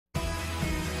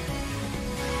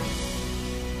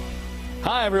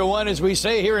Hi, everyone. As we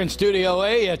say here in Studio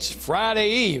A, it's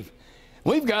Friday Eve.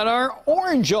 We've got our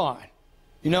orange on.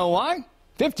 You know why?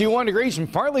 51 degrees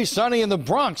and partly sunny in the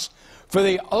Bronx for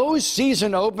the O's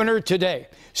season opener today.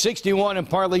 61 and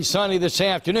partly sunny this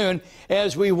afternoon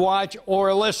as we watch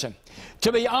or listen.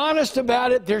 To be honest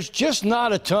about it, there's just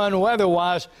not a ton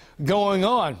weather-wise going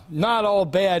on. Not all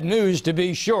bad news, to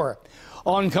be sure.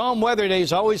 On calm weather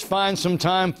days, always find some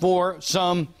time for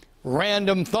some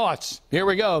random thoughts. Here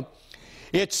we go.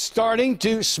 It's starting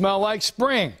to smell like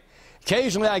spring.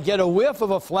 Occasionally, I get a whiff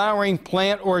of a flowering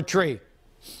plant or tree.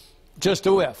 Just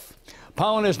a whiff.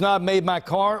 Pollen has not made my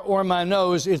car or my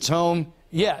nose its home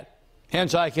yet.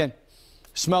 Hence, I can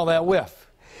smell that whiff.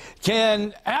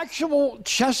 Can actual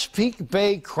Chesapeake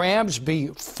Bay crabs be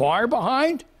far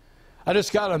behind? I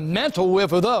just got a mental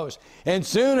whiff of those. And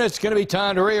soon it's going to be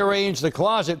time to rearrange the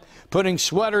closet, putting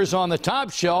sweaters on the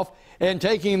top shelf and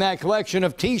taking that collection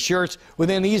of T-shirts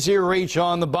within easier reach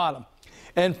on the bottom.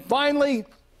 And finally,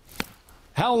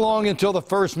 how long until the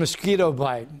first mosquito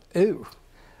bite? Ooh,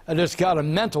 I just got a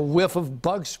mental whiff of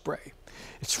bug spray.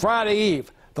 It's Friday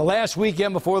Eve, the last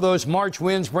weekend before those March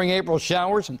winds bring April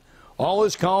showers, and all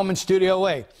is calm in Studio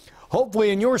A. Hopefully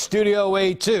in your Studio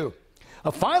A, too.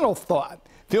 A final thought.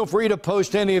 Feel free to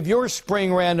post any of your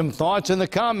spring random thoughts in the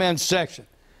comments section.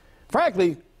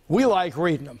 Frankly, we like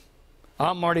reading them.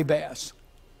 I'm Marty Bass.